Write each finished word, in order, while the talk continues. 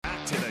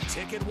to the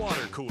Ticket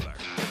Water Cooler.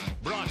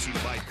 Brought to you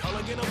by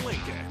Culligan of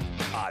Lincoln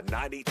on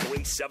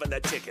 93.7 The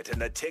Ticket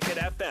and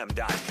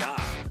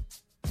theticketfm.com.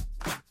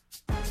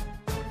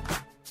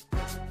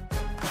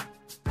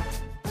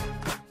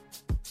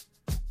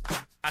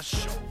 I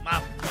show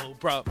my flow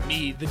brought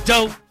me the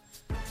dough.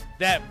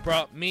 That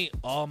brought me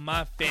all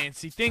my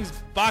fancy things.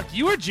 Bach,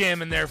 you were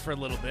jamming there for a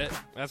little bit.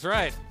 That's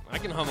right. I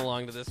can hum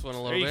along to this one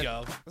a little bit. There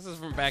you go. This is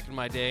from back in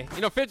my day.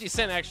 50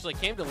 Cent actually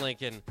came to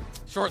Lincoln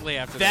shortly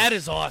after That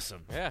this. is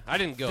awesome. Yeah, I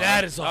didn't go.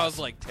 That is I was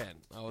awesome. like 10.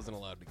 I wasn't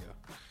allowed to go.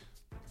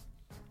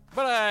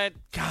 But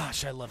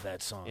Gosh, I love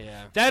that song.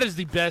 Yeah. That is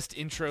the best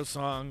intro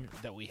song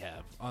that we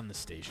have on the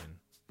station.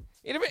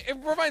 it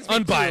reminds me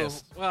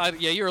Unbiased. too. Well,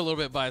 yeah, you're a little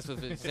bit biased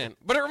with 50 Cent.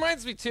 But it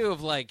reminds me too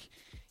of like,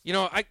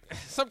 I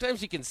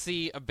sometimes you can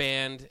see a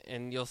band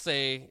and you'll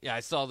say, yeah, I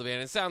saw the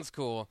band. It sounds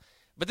cool.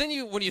 But then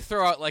when you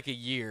throw out like a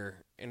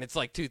year and it's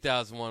like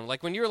 2001,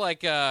 like when you're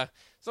like,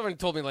 someone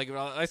told me like,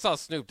 I saw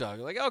Snoop Dogg.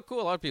 Like, oh,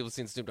 cool. A lot of people have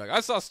seen Snoop Dogg. I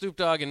saw Snoop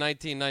Dogg in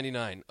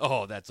 1999.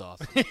 Oh, that's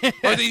awesome.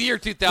 Or the year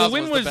 2000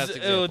 when was the best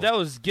example. that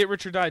was Get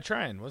Rich or Die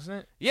Trying, wasn't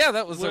it? Yeah,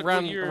 that was What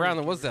around year what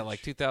did was Get that, like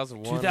Rich?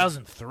 2001?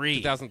 2003.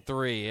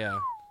 2003, yeah.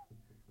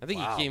 I think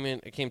Wow.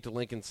 it came to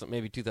Lincoln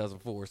maybe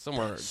 2004,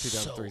 somewhere 2003, So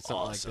something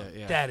awesome. like that.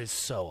 Yeah. That is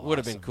so awesome. would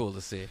have been cool to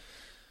see.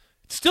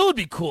 Still would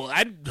be cool.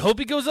 I hope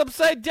he goes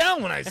upside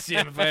down when I see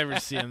him if I ever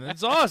see him.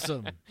 That's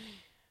awesome.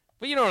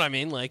 But you know what I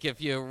mean? Like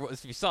if you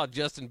saw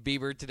Justin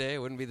Bieber today, it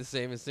wouldn't be the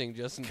same as seeing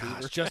Justin Gosh,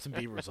 Bieber. Justin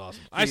Bieber was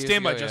awesome. I years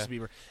stand by ago, Justin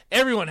Bieber.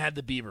 Everyone had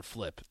the Bieber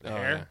flip. The Oh,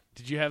 hair. yeah.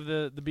 Did you have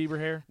the Bieber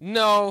hair?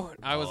 No,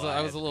 I was I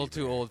a had little Bieber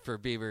too hair. old for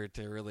Bieber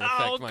to really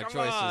Oh, affect my come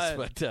choices. on.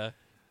 But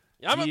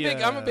I'm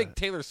a big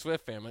Taylor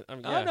Swift fan. Yeah.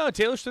 Oh, no,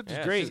 Taylor Swift is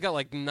Yeah, great. she's got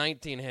like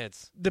 19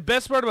 hits. The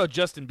best part about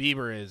Justin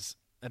Bieber is,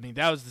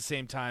 that was the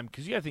same time,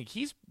 because you got to think,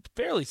 he's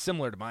fairly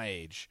similar to my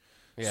age.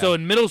 Yeah. So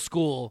in middle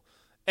school,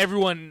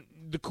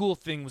 the cool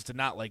thing was to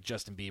not like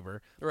Justin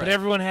Bieber, but Right.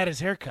 everyone had his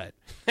haircut.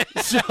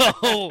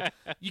 So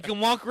you can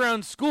walk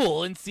around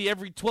school and see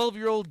every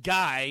 12-year-old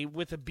guy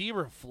with a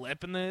Bieber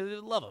flip, and they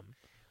love him.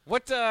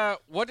 What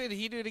did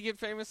he do to get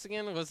famous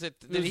again? Was it?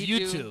 It was he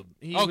YouTube. Do,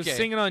 He was Okay.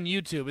 singing on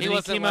YouTube. And He then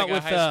wasn't came like out a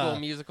with High School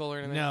Musical or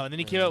anything. No, and then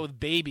he came out with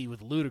Baby with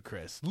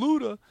Ludacris.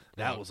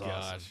 That was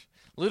awesome.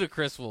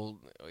 Ludacris will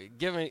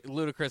give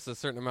Ludacris a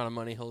certain amount of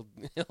money. He'll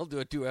do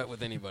a duet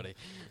with anybody.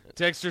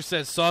 Texter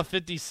says, saw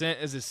 50 Cent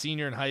as a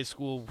senior in high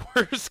school.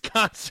 Worst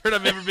concert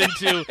I've ever been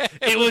to.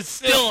 It was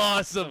still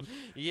awesome.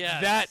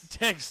 Yes. That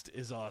text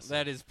is awesome.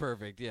 That is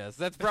perfect. Yes,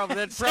 that's probably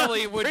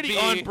would pretty be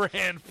on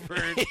brand for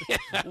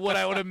what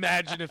I would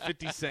imagine a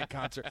 50 Cent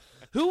concert.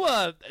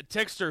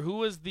 Texter, who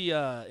was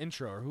the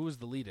intro, or who was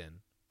the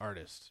lead-in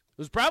artist?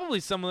 It was probably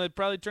someone that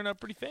probably turned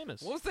out pretty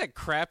famous. What was that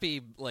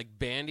crappy like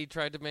band he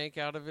tried to make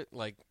out of it?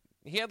 Like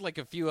he had like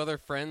a few other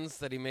friends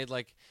that he made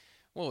like.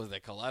 What was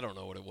that called? I don't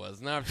know what it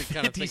was. Now I have to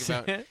kind of 50 think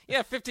about. Cent?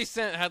 Yeah, 50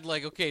 Cent had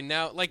like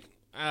now like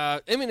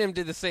Eminem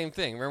did the same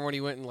thing. Remember when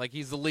he went and like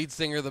he's the lead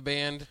singer of the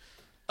band?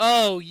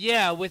 Oh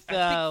yeah, with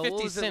I think 50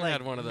 what was Cent it, like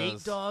had one of Nate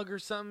those. Dogg or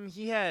something.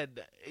 He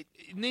had,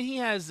 and then he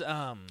has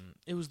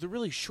it was the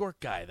really short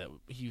guy that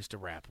he used to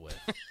rap with,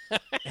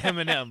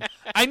 Eminem.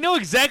 I know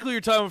exactly what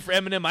you're talking about for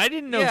Eminem. I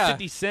didn't know Yeah.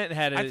 50 Cent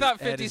had. I thought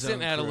had 50 his Cent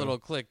own had a crew. little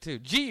click too.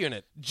 G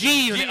Unit.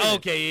 G-Unit. G-Unit.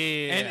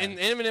 Okay, yeah. And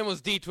Eminem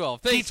was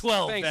D12. Thanks,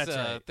 D12, Thanks, that's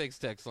right. Thanks,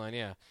 text line.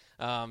 Yeah.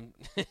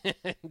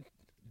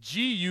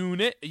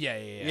 G-Unit. Yeah.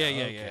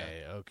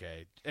 Yeah.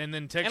 Okay. And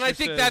then Texter And I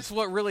think says, that's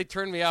what really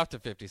turned me off to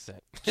 50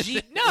 Cent.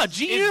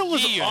 G-Unit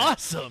was G-Unit.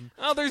 awesome.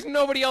 Oh, there's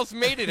nobody else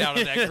made it out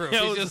of that group.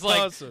 That He's was just like,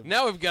 awesome.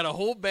 now we've got a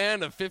whole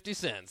band of 50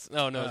 Cents.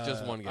 No, it's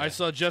just one guy. I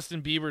saw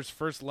Justin Bieber's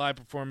first live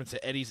performance at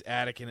Eddie's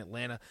Attic in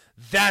Atlanta.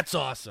 That's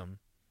awesome.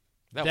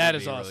 that that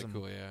would is be awesome.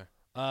 Really cool,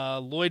 yeah.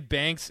 Lloyd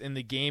Banks in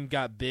the game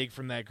got big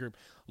from that group.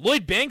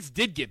 Lloyd Banks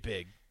did get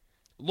big.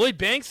 Lloyd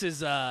Banks is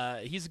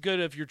he's good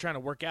if you're trying to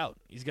work out.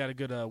 He's got a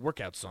good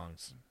workout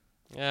songs.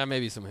 Yeah,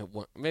 maybe some.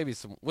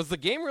 Was the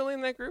game really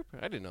in that group?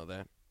 I didn't know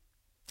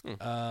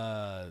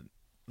that.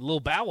 Lil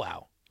Bow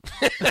Wow.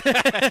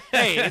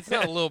 Hey, it's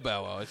not Lil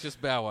Bow Wow. It's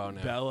just Bow Wow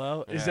now. Bow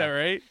Wow, is Yeah. that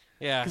right?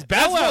 Yeah, Because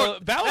Bow Wow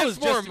that's was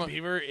more Justin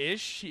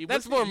Bieber-ish.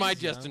 That's more my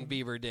Justin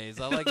Bieber days.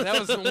 I like that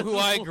was who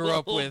I grew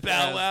up with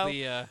Bow Wow. as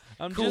the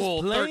I'm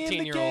cool just playing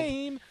 13-year-old.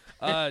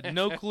 the game.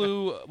 No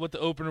clue what the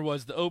opener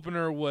was. The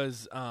opener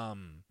was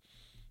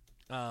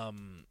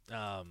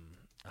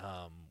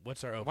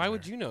what's our opener? Why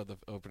would you know the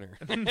opener?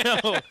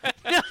 No.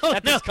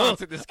 At this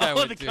concert this guy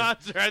went the to.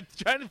 concert. I'm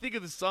trying to think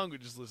of the song we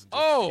just listened to.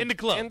 Oh, in the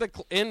club.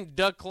 In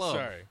the club.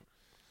 Sorry.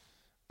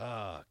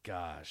 Oh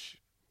gosh.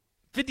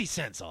 50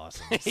 Cent's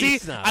awesome.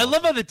 He's See, not I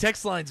love how the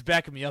text line's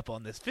backing me up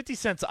on this. 50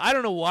 Cent's, I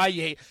don't know why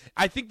you hate.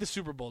 I think the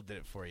Super Bowl did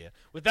it for you.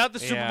 Without the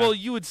Super Yeah. Bowl,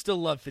 you would still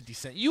love 50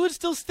 Cent. You would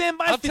still stand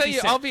by 50 I'll tell you,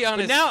 Cent. I'll be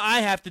honest. But now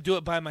I have to do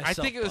it by myself.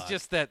 I think it was Buck.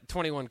 just that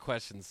 21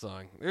 Questions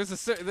song. There's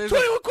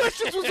 21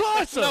 Questions was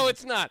awesome. No,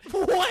 it's not.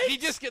 What? He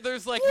just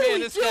there's like, What are man,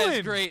 we this guy's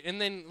doing? great,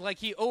 and then like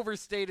he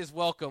overstayed his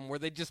welcome, where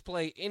they just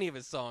play any of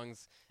his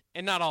songs,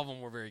 And not all of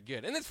them were very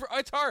good. And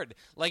it's hard.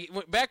 Like,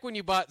 back when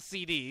you bought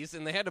CDs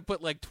and they had to put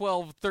like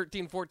 12,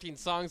 13, 14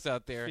 songs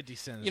out there. 50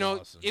 Cent is you know,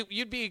 awesome.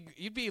 you'd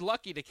be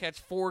lucky to catch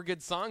 4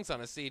 good songs on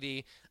a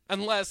CD,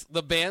 unless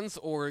the bands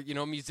or, you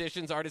know,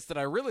 musicians, artists that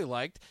I really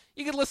liked,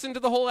 you could listen to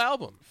the whole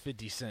album.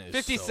 50 Cent is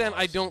 50 so Cent, I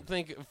awesome. don't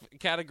think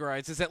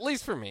categorizes, at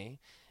least for me,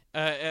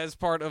 as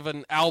part of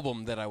an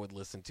album that I would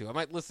listen to. I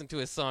might listen to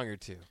a song or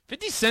two.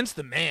 50 Cent's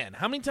the man.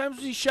 How many times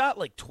was he shot?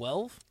 Like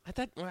 12? I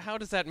thought, well, how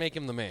does that make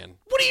him the man?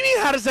 What do you mean,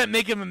 how does that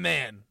make him a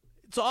man?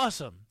 It's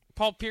awesome.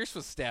 Paul Pierce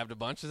was stabbed a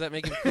bunch. Does that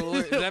make him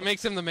cooler? That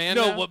makes him the man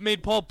No, now? what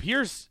made Paul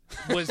Pierce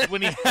was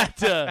when he had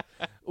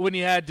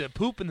to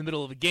poop in the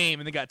middle of a game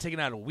and then got taken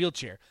out of a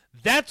wheelchair.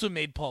 That's what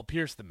made Paul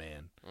Pierce the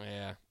man.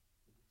 Yeah.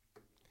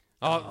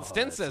 Oh,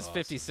 Sten that's says awesome.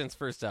 50 Cent's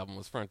first album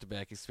was front to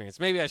back experience.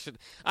 Maybe I should.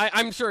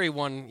 I'm sure he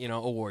won, you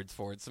know, awards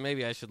for it. So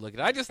maybe I should look at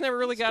it. I just never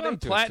really got Gone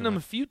into platinum it.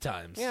 a few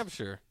times. Yeah, I'm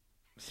sure.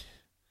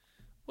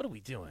 What are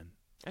we doing?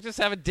 I just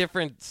have a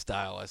different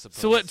style, I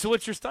suppose. So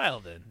what's your style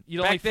then? You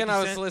don't Back like then, 50 I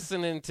was Cent?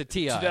 listening to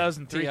T.I.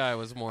 2003. T.I.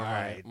 was more All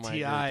right, my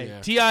T.I. group,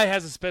 yeah. T.I.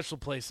 has a special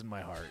place in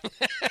my heart.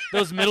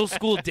 Those middle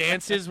school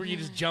dances where you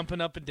just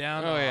jumping up and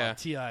down. Oh, yeah.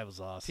 T.I. was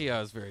awesome. T.I.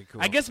 was very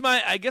cool. I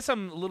guess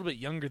I'm a little bit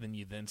younger than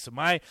you then, so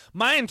my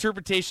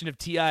interpretation of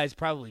T.I. is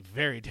probably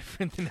very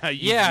different than how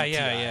you Yeah, view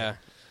yeah, T.I. yeah.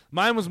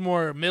 Mine was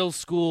more middle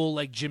school,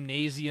 like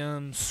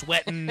gymnasium,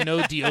 sweating, no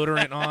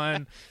deodorant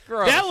on.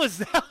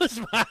 Gross.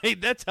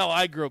 That's how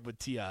I grew up with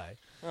T.I.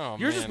 Oh,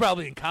 Yours man. was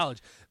probably in college.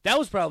 That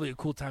was probably a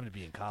cool time to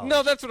be in college.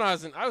 No, that's when I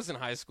was in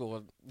high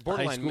school,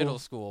 borderline school? middle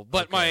school.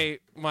 But Okay.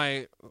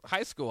 my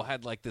high school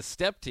had like this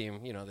step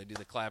team. You know, they do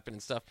the clapping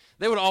and stuff.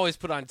 They would always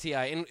put on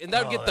T.I. and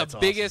that would Oh, get that's the awesome.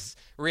 biggest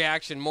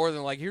reaction, more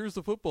than like, here's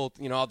the football.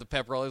 You know, all the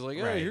pep rallies, like,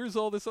 hey, Right. here's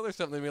all this other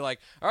stuff. And they'd be like,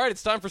 all right,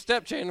 it's time for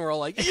step chain. And we're all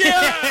like,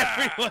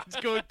 yeah, Everyone's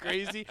going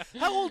crazy.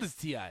 How old is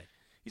T.I.?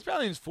 He's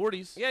probably in his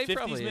 40s. yeah, he 50s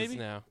probably maybe. is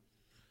now.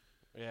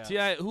 Yeah.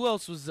 T.I. Who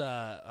else was?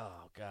 Oh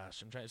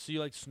gosh, I'm trying. So you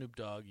like Snoop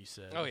Dogg? You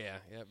said. Oh yeah,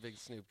 big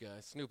Snoop guy,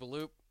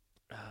 Snoop-a-loop.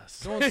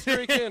 Someone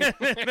streaking.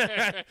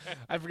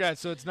 I forgot.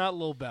 So it's not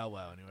Lil Bow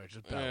Wow anyway.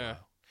 Just Bow Yeah. Wow.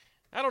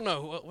 I don't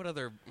know what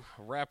other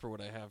rapper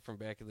would I have from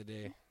back in the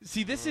day.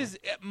 See, this is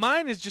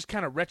mine is just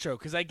kind of retro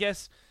because I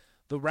guess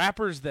the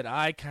rappers that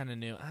I kind of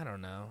knew. I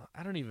don't know.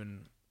 I don't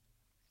even.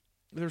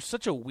 There's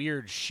such a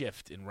weird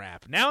shift in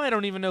rap. Now I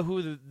don't even know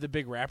who the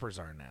big rappers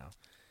are now.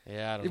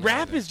 Yeah, I don't know.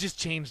 Rap either. has just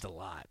changed a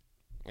lot.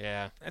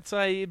 Yeah. That's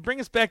why bring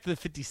us back to the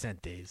 50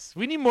 Cent days.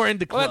 We need more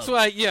into Well, club. that's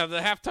why. Yeah, the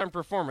halftime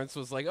performance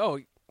was like, oh,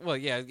 well,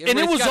 yeah, and it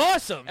everybody's was got-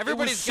 awesome.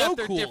 Everybody's it was so got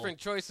their cool. different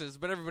choices,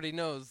 but everybody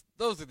knows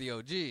those are the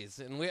OGs,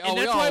 and we And we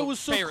that's all why it was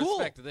so pay cool.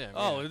 respect to them.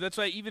 Oh, yeah. that's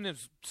why even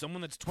if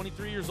someone that's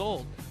 23 years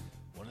old,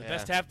 one of the Yeah.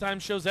 best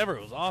halftime shows ever.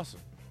 It was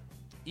awesome.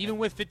 Even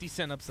with 50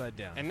 Cent upside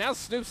down. And now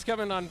Snoop's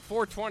coming on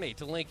 420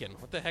 to Lincoln.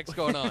 What the heck's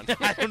going on?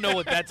 I don't know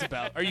what that's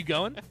about. Are you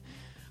going?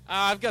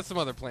 I've got some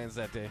other plans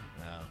that day.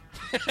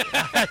 No.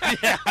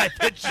 Yeah, I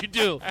bet you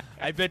do.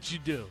 I bet you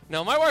do.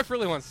 No, my wife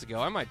really wants to go.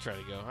 I might try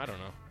to go. I don't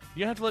know.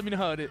 You have to let me know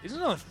how it is.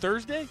 Isn't it on a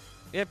Thursday?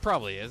 It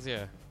probably is.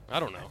 Yeah. I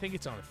don't know. I think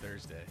it's on a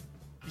Thursday.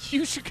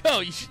 You should go.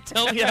 You should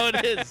tell me how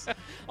it is.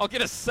 I'll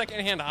get a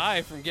secondhand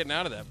high from getting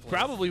out of that place.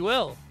 Probably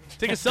will.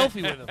 Take a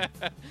selfie with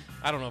him.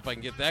 I don't know if I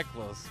can get that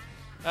close.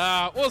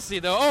 We'll see,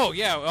 though. Oh,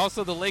 yeah.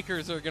 Also, the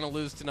Lakers are going to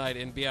lose tonight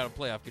and be out of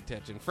playoff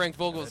contention. Frank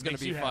Vogel is That going makes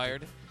to be you happy.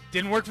 fired.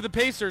 Didn't work for the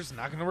Pacers.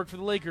 Not going to work for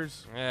the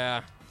Lakers.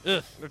 Yeah.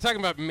 Ugh. They're talking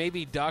about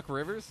maybe Doc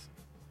Rivers.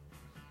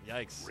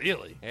 Yikes.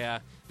 Really? Yeah.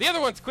 The other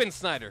one's Quinn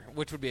Snyder,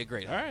 which would be a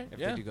great All right, if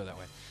yeah. they do go that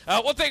way.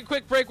 We'll take a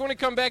quick break. When we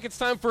come back, it's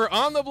time for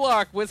On the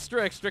Block with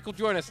Strick. Strick will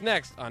join us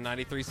next on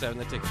 93.7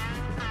 The Ticket.